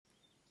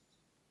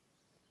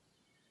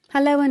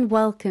Hello and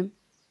welcome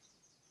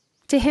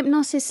to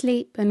Hypnosis,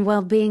 Sleep and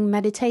Wellbeing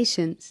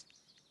Meditations.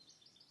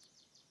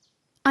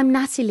 I'm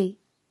Natalie,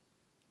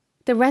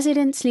 the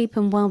resident sleep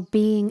and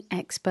wellbeing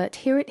expert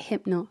here at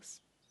Hypnos.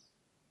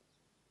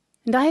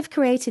 And I have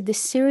created this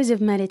series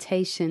of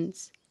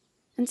meditations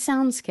and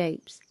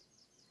soundscapes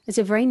as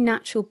a very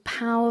natural,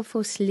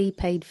 powerful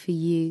sleep aid for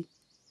you,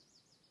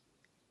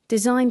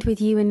 designed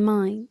with you in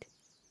mind.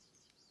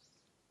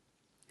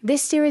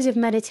 This series of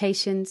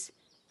meditations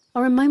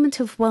are a moment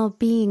of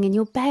well-being in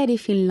your bed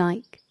if you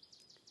like,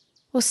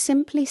 or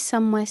simply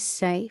somewhere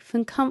safe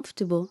and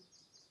comfortable.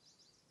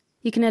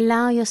 You can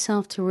allow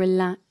yourself to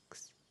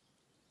relax,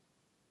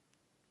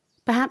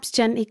 perhaps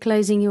gently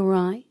closing your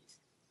eyes.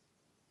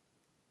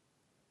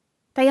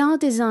 They are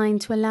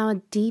designed to allow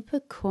a deeper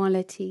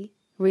quality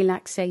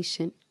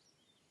relaxation,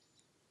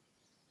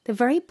 the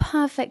very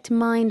perfect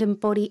mind and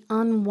body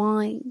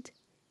unwind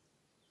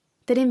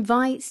that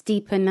invites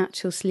deeper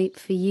natural sleep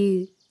for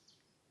you.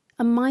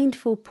 A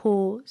mindful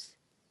pause,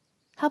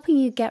 helping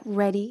you get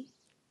ready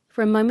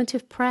for a moment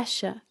of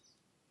pressure.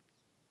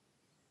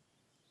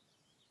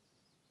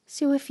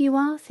 So if you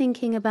are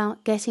thinking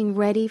about getting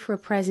ready for a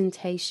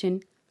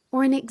presentation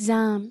or an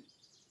exam,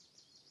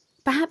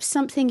 perhaps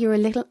something you're a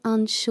little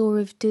unsure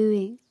of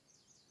doing,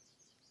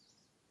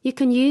 you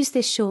can use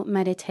this short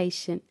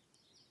meditation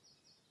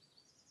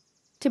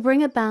to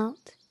bring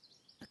about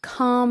a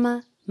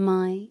calmer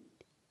mind,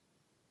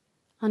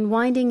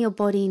 unwinding your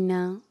body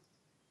now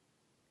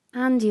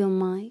and your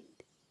mind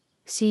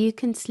so you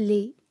can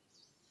sleep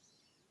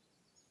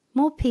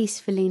more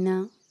peacefully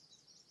now.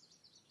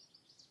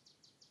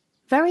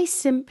 Very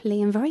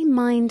simply and very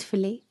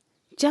mindfully,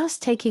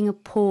 just taking a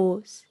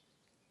pause,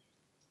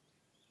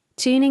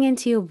 tuning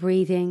into your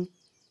breathing,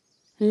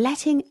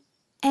 letting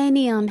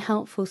any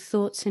unhelpful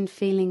thoughts and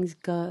feelings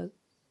go.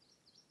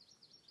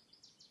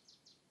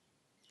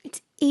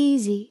 It's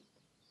easy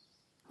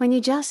when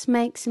you just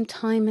make some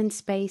time and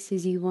space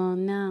as you are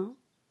now.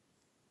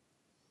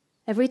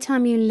 Every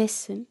time you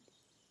listen,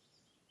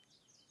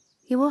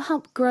 you will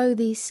help grow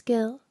these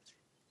skills,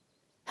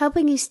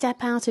 helping you step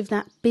out of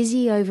that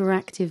busy,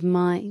 overactive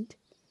mind,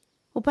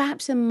 or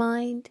perhaps a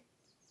mind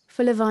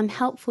full of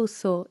unhelpful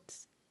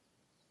thoughts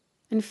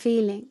and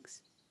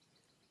feelings.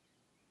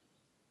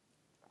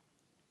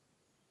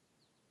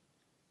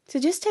 So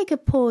just take a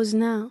pause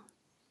now.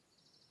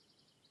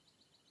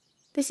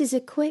 This is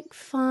a quick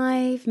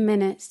 5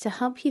 minutes to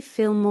help you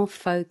feel more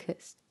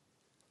focused.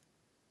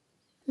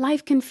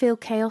 Life can feel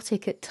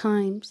chaotic at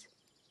times,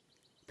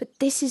 but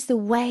this is the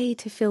way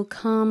to feel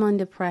calm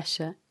under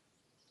pressure.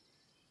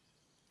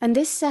 And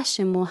this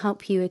session will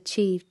help you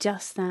achieve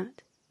just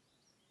that.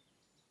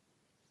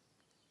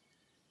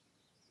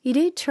 You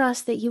do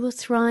trust that you will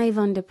thrive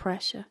under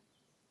pressure,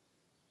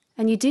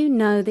 and you do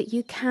know that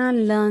you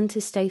can learn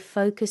to stay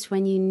focused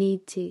when you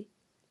need to.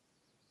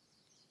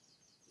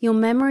 Your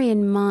memory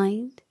and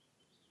mind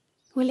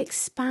will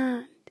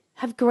expand,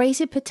 have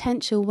greater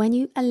potential when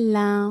you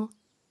allow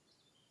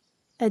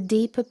a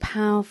deeper,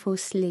 powerful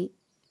sleep,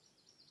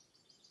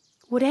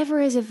 whatever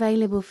is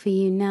available for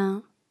you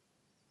now.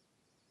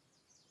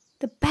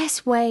 The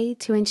best way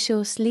to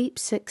ensure sleep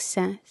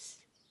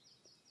success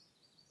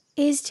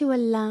is to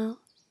allow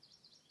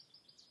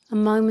a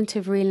moment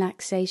of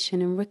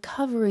relaxation and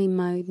recovery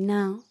mode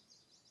now.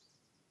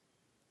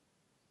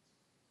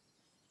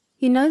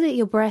 You know that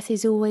your breath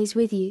is always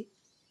with you.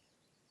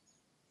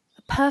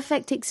 A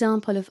perfect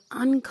example of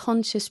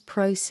unconscious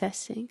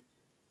processing,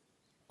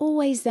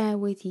 always there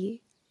with you.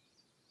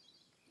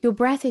 Your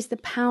breath is the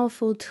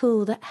powerful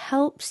tool that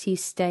helps you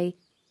stay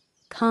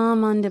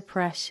calm under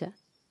pressure.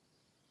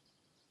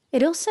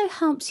 It also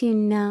helps you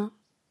now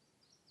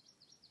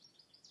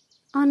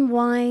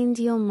unwind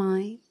your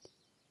mind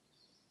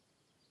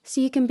so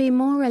you can be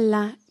more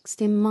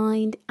relaxed in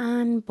mind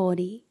and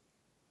body,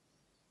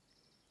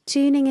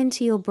 tuning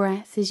into your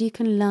breath as you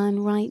can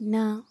learn right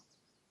now.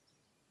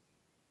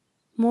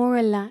 More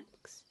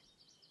relaxed.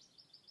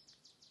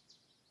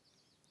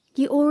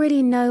 You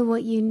already know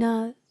what you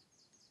know.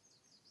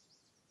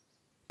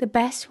 The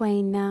best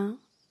way now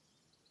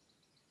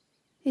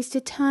is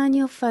to turn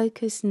your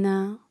focus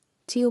now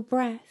to your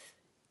breath.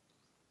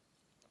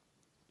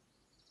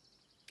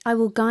 I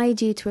will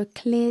guide you to a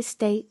clear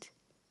state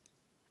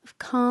of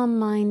calm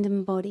mind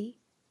and body.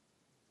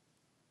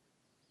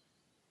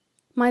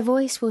 My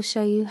voice will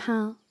show you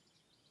how,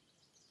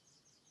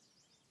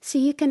 so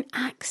you can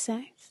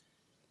access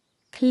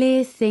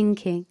clear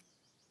thinking,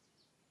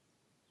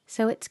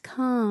 so it's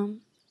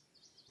calm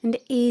and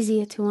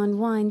easier to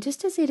unwind,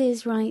 just as it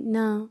is right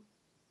now.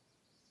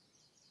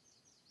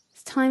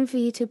 It's time for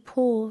you to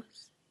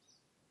pause.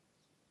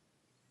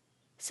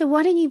 So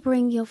why don't you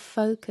bring your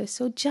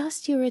focus or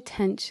just your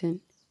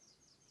attention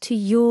to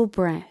your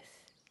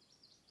breath?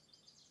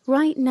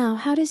 Right now,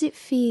 how does it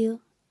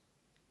feel?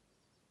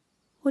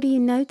 What do you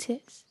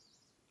notice?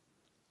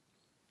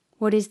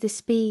 What is the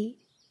speed?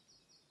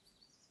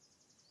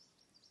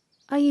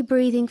 Are you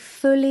breathing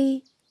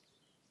fully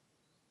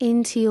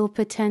into your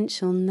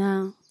potential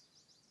now?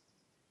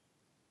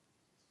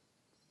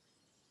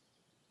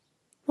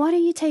 why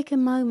don't you take a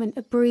moment,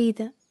 a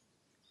breather?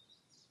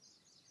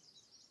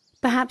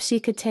 Perhaps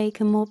you could take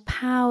a more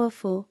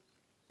powerful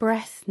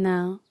breath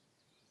now,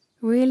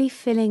 really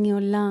filling your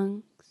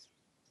lungs,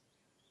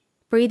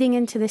 breathing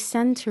into the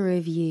center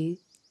of you.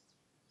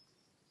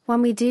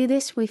 When we do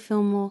this, we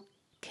feel more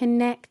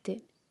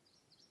connected,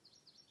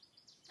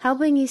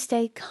 helping you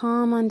stay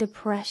calm under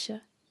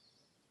pressure.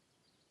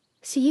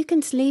 So you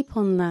can sleep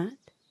on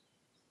that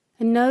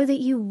and know that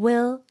you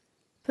will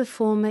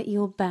perform at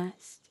your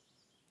best.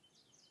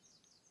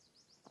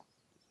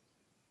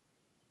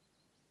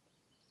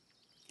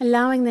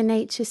 Allowing the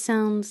nature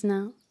sounds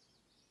now.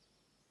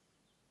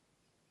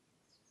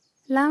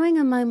 Allowing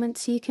a moment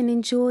so you can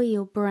enjoy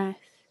your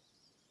breath.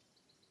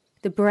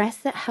 The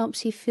breath that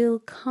helps you feel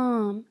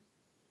calm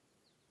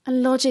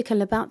and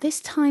logical about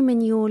this time in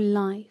your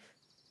life.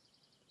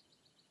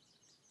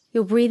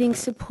 Your breathing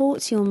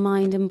supports your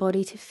mind and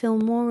body to feel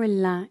more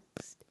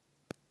relaxed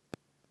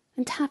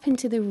and tap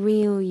into the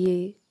real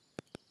you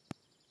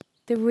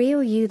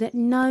that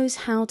knows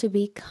how to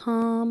be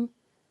calm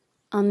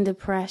under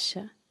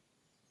pressure.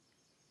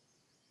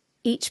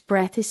 Each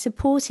breath is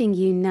supporting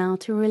you now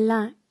to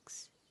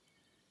relax.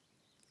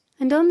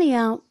 And on the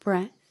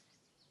out-breath,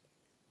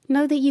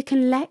 know that you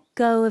can let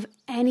go of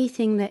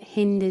anything that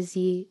hinders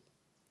you.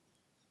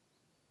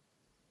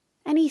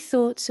 Any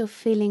thoughts or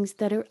feelings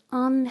that are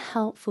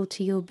unhelpful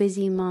to your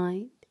busy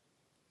mind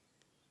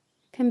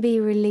can be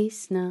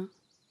released now.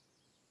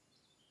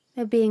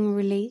 They're being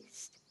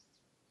released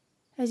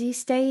as you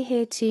stay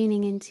here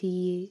tuning into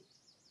you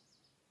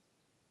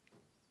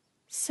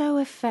so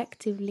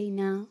effectively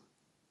now.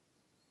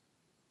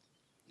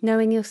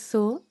 Knowing your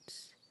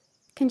thoughts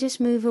can just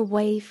move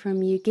away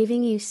from you,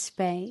 giving you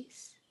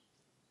space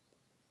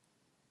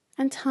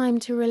and time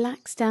to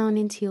relax down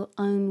into your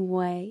own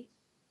way.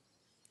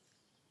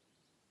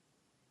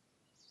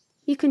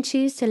 You can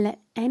choose to let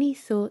any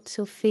thoughts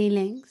or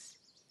feelings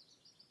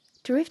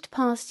drift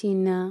past you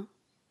now,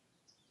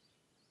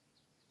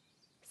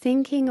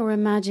 thinking or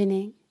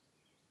imagining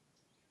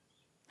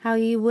how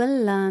you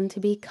will learn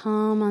to be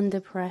calm under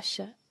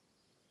pressure,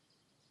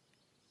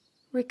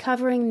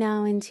 recovering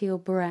now into your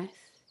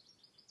breath.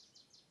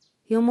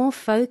 You're more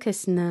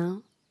focused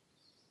now,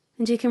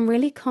 and you can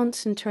really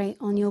concentrate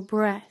on your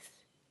breath.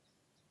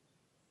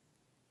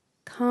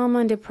 Calm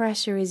under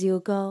pressure is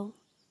your goal,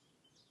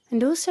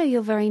 and also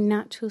your very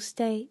natural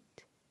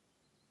state.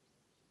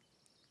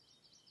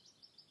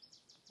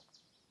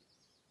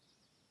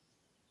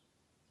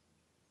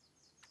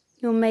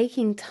 You're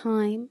making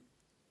time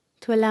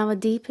to allow a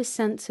deeper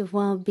sense of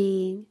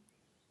well-being,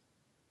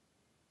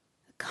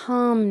 a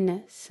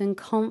calmness and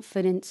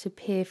confidence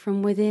appear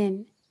from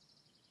within.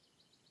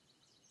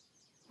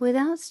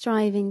 Without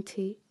striving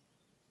to,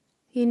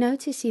 you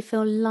notice you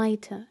feel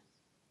lighter.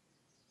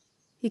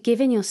 You're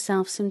giving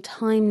yourself some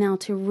time now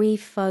to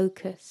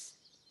refocus.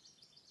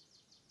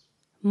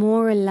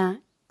 More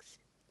relaxed.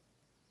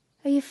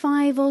 Are you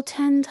 5 or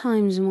 10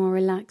 times more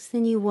relaxed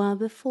than you were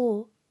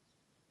before?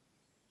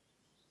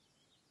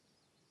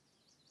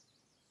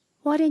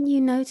 Why don't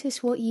you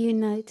notice what you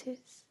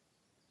notice?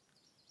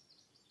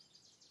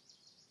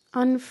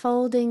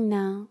 Unfolding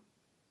now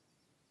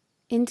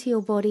into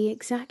your body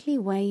exactly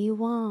where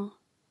you are.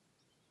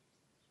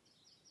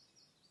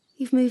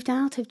 You've moved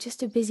out of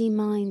just a busy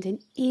mind and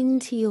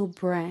into your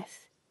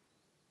breath,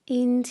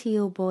 into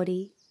your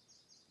body,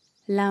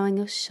 allowing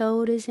your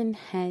shoulders and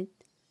head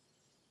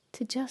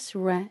to just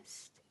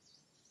rest.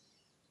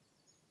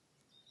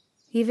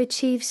 You've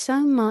achieved so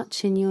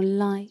much in your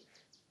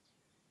life,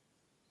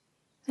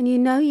 and you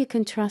know you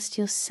can trust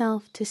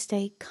yourself to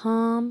stay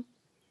calm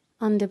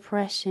under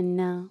pressure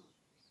now.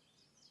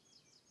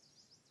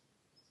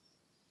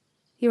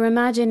 Your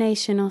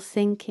imagination or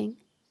thinking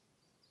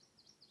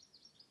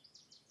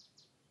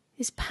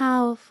is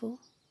powerful,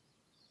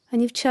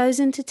 and you've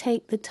chosen to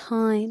take the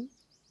time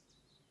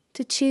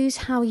to choose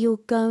how you're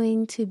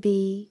going to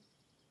be,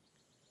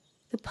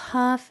 the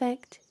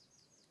perfect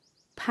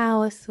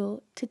power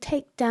thought to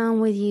take down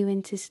with you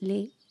into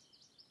sleep.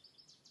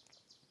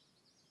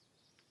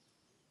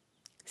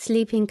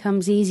 Sleeping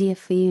comes easier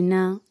for you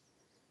now.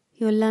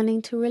 You're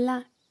learning to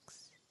relax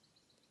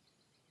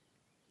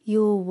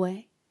your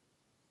way,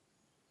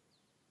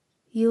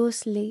 your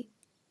sleep,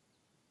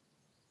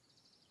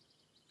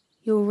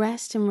 your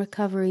rest and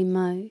recovery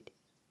mode,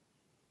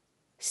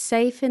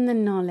 safe in the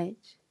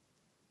knowledge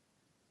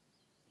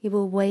you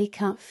will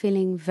wake up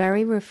feeling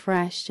very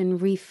refreshed and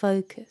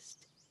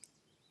refocused.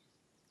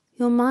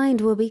 Your mind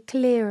will be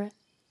clearer,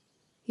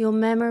 your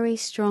memory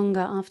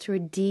stronger after a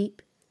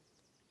deep,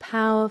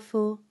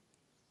 powerful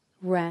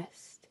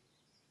rest.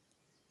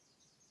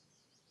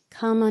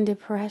 Calm under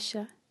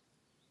pressure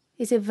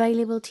is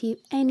available to you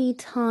any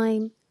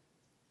time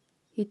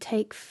you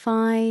take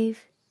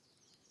 5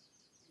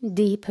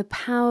 deeper,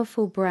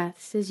 powerful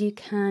breaths as you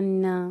can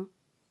now,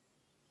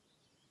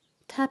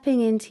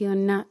 tapping into your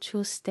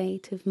natural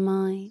state of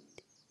mind,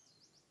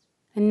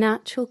 a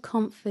natural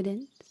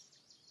confidence.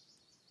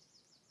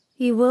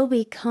 You will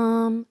be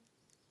calm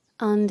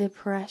under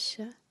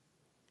pressure,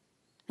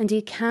 and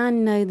you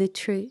can know the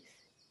truth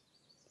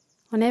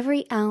On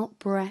every out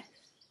breath,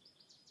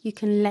 you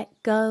can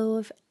let go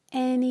of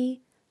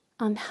any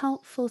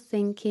unhelpful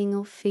thinking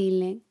or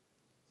feeling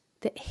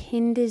that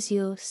hinders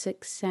your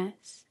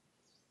success.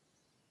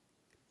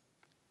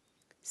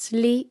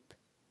 Sleep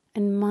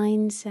and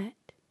mindset,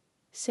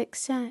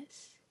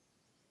 success.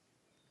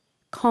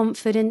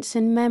 Confidence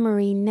and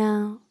memory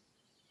now.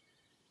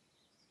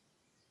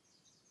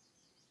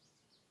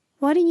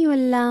 Why don't you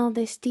allow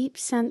this deep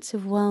sense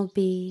of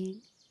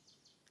well-being?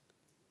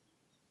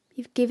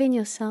 You've given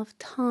yourself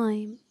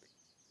time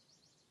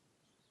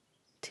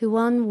to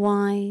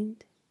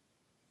unwind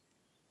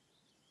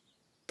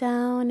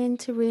down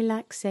into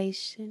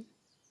relaxation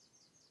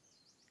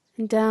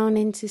and down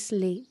into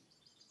sleep.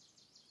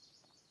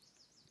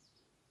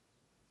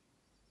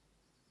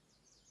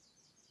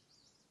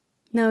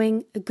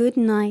 Knowing a good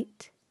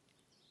night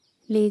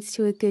leads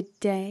to a good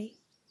day.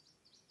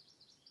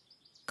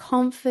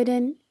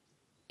 Confident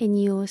in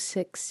your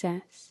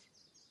success.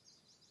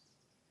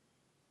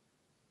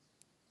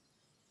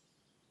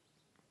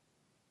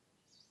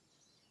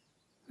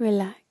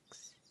 Relax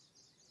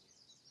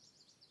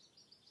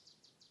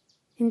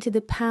into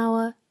the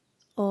power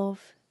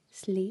of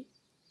sleep.